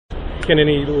reckon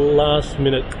any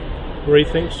last-minute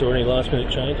rethinks or any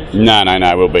last-minute changes? No.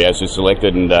 We'll be as is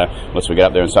selected, and unless we get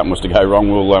up there and something was to go wrong,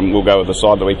 we'll go with the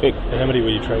side that we pick. And how many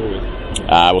will you travel with?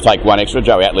 We'll take one extra.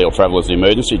 Joe Atley will travel as the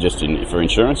emergency, just for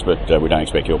insurance, but we don't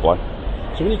expect he'll play.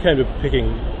 So when you came to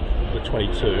picking the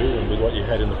 22 and with what you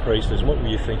had in the pre-season, what were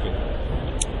you thinking?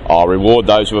 I'll reward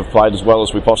those who have played as well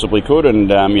as we possibly could,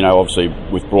 and obviously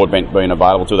with Broadbent being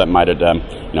available to that made it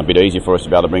a bit easier for us to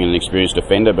be able to bring in an experienced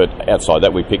defender. But outside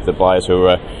that, we picked the players who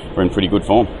are in pretty good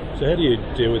form. So how do you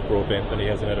deal with Broadbent when he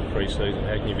hasn't had a pre-season?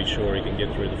 How can you be sure he can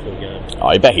get through the full game?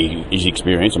 I bet his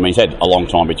experience. I mean, he's had a long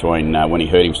time between when he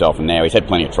hurt himself and now. He's had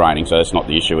plenty of training, so that's not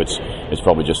the issue. It's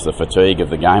probably just the fatigue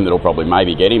of the game that'll probably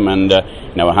maybe get him, and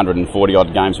 140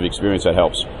 odd games of experience, that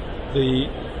helps. The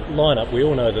lineup, we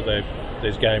all know that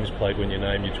there's games played when you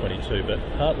name your 22, but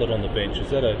Hartlett on the bench,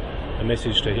 is that a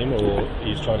message to him, or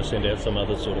he's trying to send out some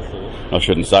other sort of thought? I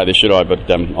shouldn't say this, should I? But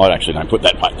I actually don't put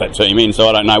that team in, so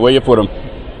I don't know where you put them.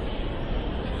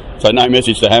 So no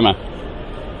message to Hammer.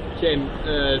 Ken,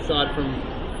 aside from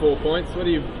 4 points, what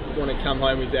do you want to come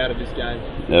home with out of this game?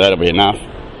 Yeah, that'll be enough.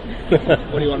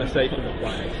 What do you want to see from the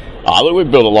players? Look, we've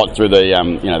built a lot through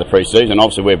the pre-season.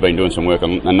 Obviously, we've been doing some work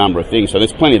on a number of things, so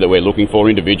there's plenty that we're looking for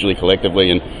individually, collectively,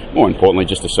 and more importantly,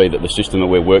 just to see that the system that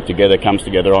we've worked together comes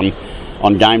together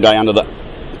on game day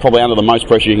probably under the most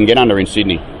pressure you can get under in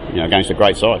Sydney, against a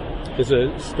great side. There's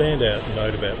a standout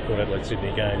note about Port Adelaide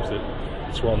Sydney games that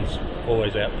Swans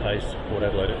always outpaced Port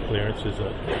Adelaide at clearances,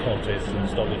 at contests and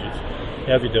stoppages.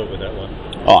 How have you dealt with that one?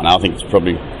 No, I think it's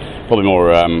probably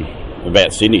more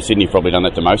about Sydney. Sydney probably done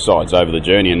that to most sides over the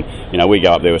journey, and we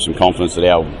go up there with some confidence that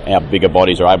our bigger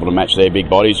bodies are able to match their big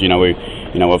bodies.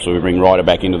 Obviously we bring Ryder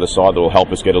back into the side that will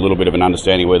help us get a little bit of an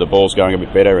understanding where the ball's going a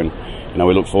bit better, and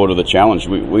we look forward to the challenge.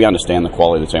 We understand the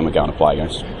quality of the team we're going to play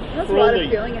against. How's Ryder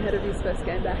feeling ahead of his first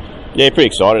game back? Yeah, pretty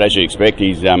excited, as you expect.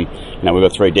 He's, we've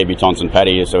got 3 debutants and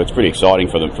Paddy here, so it's pretty exciting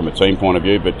for them from a team point of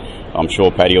view. But I'm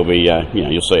sure Paddy will be,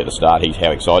 you'll see at the start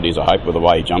how excited he is, I hope, with the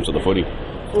way he jumps at the footy.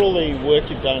 For all the work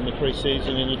you've done in the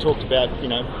pre-season, and you talked about,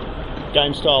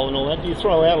 game style and all that, do you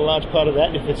throw out a large part of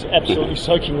that if it's absolutely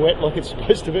soaking wet like it's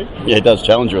supposed to be? Yeah, it does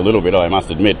challenge you a little bit, I must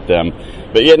admit.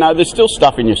 But yeah, no, there's still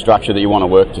stuff in your structure that you want to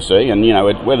work to see, and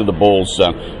whether the ball's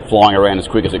flying around as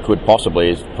quick as it could possibly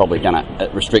is probably going to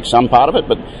restrict some part of it.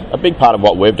 But a big part of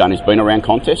what we've done has been around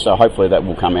contests, so hopefully that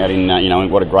will come out in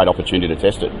what a great opportunity to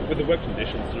test it. With the wet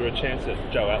conditions, is there a chance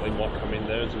that Joe Atley might come in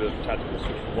there as a tactical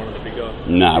switch for one of the bigger?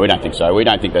 No, we don't think so. We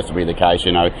don't think that's to be the case.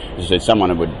 As I said,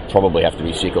 someone would probably have to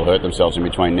be sick or hurt themselves in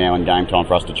between now and game time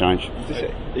for us to change.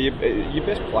 Your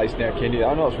best place now, Kenny?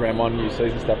 I know it's round 1 of your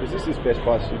season stuff. Is this the best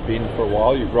place you've been for a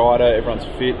while? You're Ryder, everyone's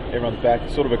fit, everyone's back,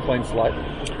 sort of a clean slate?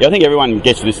 Yeah, I think everyone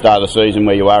gets to this start of the season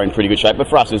where you are in pretty good shape, but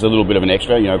for us there's a little bit of an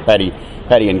extra.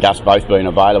 Paddy and Gus both being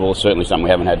available is certainly something we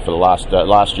haven't had for the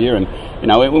last year, and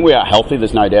when we are healthy,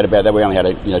 there's no doubt about that. We only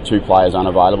had 2 players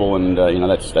unavailable, and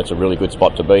that's a really good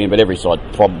spot to be in, but every side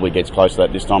probably gets close to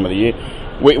that this time of the year.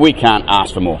 We can't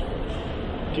ask for more.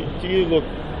 Do you look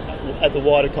at the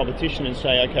wider competition and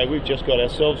say, okay, we've just got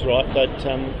ourselves right, but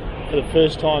for the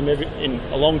first time in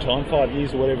a long time, 5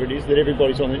 years or whatever it is, that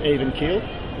everybody's on an even keel?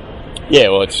 Yeah,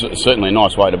 well, it's certainly a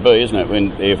nice way to be, isn't it?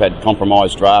 When you've had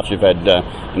compromised drafts, you've had the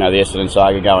Essendon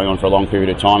saga going on for a long period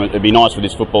of time. It'd be nice for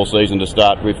this football season to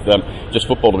start with just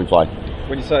football to be played.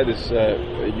 When you say this,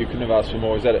 you couldn't have asked for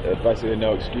more, is that basically a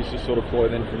no excuses sort of ploy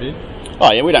then from you?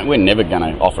 Oh yeah, we're never going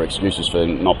to offer excuses for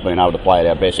not being able to play at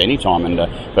our best any time.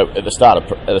 But at the start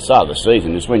of the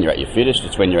season is when you're at your fittest,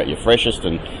 it's when you're at your freshest,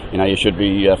 and you should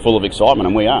be full of excitement,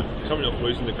 and we are. Coming off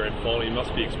losing the grand final, you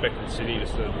must be expecting Sydney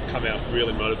just to come out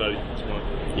really motivated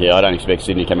tonight. Yeah, I don't expect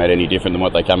Sydney to come out any different than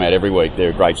what they come out every week.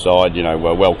 They're a great side,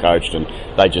 well coached, and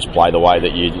they just play the way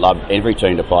that you'd love every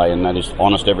team to play, and that is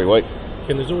honest every week.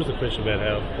 And there's always the question about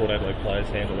how Port Adelaide players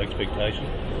handle expectation.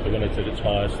 But when it's at its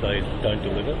highest, they don't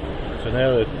deliver. So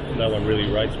now that no one really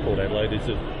rates Port Adelaide, is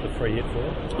it a free hit for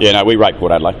them? Yeah, no, we rate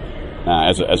Port Adelaide.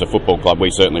 As a football club, we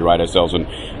certainly rate ourselves, and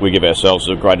we give ourselves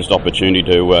the greatest opportunity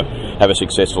to have a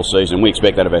successful season. We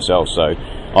expect that of ourselves, so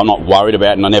I'm not worried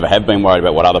about it, and I never have been worried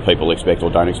about what other people expect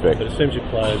or don't expect. But it seems your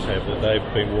players have, that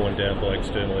they've been worn down by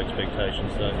external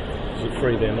expectations, so does it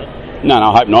free them up? No,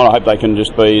 I hope not. I hope they can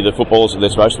just be the footballers that they're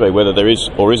supposed to be, whether there is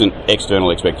or isn't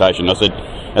external expectation. As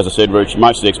I said, Rooch,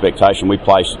 most of the expectation we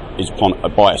place is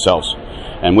by ourselves,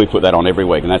 and we put that on every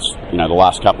week, and that's the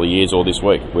last couple of years or this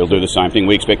week. We'll do the same thing.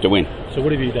 We expect to win. So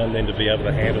what have you done then to be able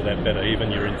to handle that better,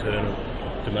 even your internal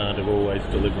demand of always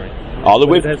delivering.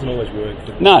 It hasn't always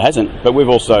worked. No, it hasn't. But we've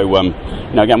also,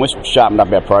 again, we've sharpened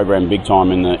up our program big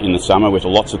time in the summer with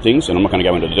lots of things, and I'm not going to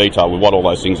go into the detail with what all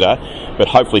those things are, but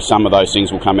hopefully some of those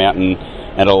things will come out and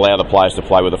allow the players to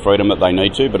play with the freedom that they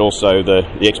need to, but also the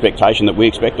expectation that we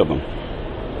expect of them.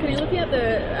 Can you look at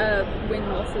the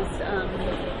win-losses?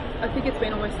 I think it's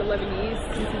been almost 11 years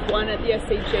since you've won at the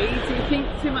SCG. Do you think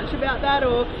too much about that,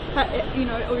 or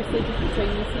obviously a different team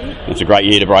this year? It's a great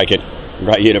year to break it.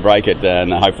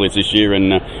 And hopefully it's this year in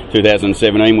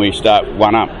 2017 we start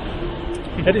one up.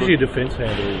 How does your defence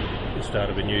handle the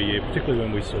start of a new year, particularly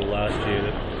when we saw last year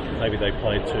that maybe they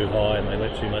played too high and they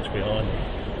left too much behind?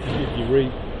 Did you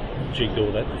rejigged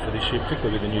all that for this year,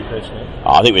 particularly with the new personnel?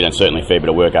 I think we've done certainly a fair bit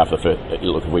of work after the first.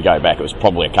 Look, if we go back, it was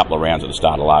probably a couple of rounds at the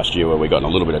start of last year where we got in a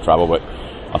little bit of trouble, but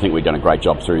I think we've done a great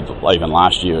job through even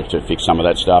last year to fix some of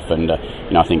that stuff, and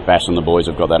I think Bass and the boys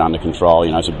have got that under control.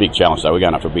 It's a big challenge, so we're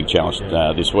going up for a big challenge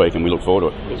this week, and we look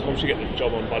forward to it. Does Homsy get the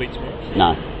job on Buddy tomorrow?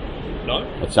 No. No?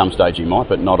 At some stage he might,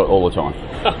 but not all the time.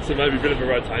 So maybe a bit of a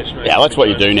rotation. Yeah, that's what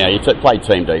you do now. You play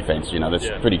team defence. That's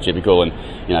pretty typical, and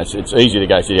it's easy to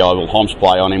go, will Homs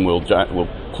play on him? Will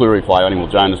Cleary play on him? Will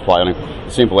Jonas play on him?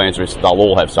 The simple answer is they'll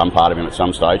all have some part of him at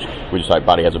some stage. We just hope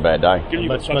Buddy has a bad day. Given you've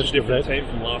got such a different team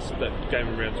from that game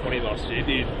in round 20 last year,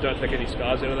 don't take any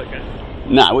scars out of that game?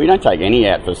 No, we don't take any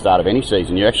out for the start of any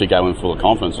season. You actually go in full of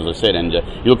confidence, as I said, and you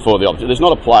look for the opportunity. There's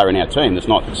not a player in our team that's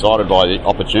not excited by the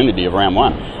opportunity of round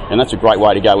one, and that's a great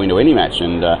way to go into any match.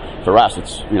 And for us,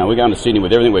 it's we're going to Sydney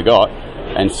with everything we've got,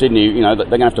 and Sydney, they're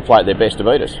going to have to play at their best to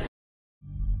beat us.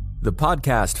 The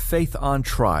podcast Faith on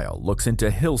Trial looks into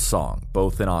Hillsong,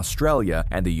 both in Australia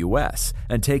and the US,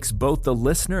 and takes both the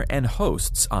listener and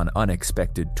hosts on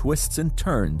unexpected twists and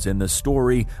turns in the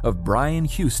story of Brian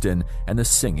Houston and the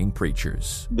Singing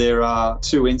Preachers. There are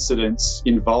 2 incidents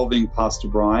involving Pastor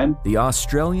Brian. The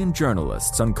Australian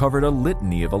journalists uncovered a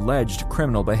litany of alleged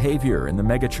criminal behavior in the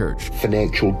megachurch.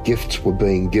 Financial gifts were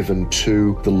being given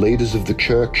to the leaders of the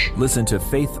church. Listen to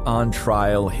Faith on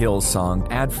Trial Hillsong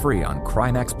ad-free on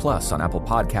Crimex Plus on Apple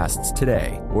Podcasts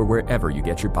today or wherever you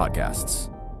get your podcasts.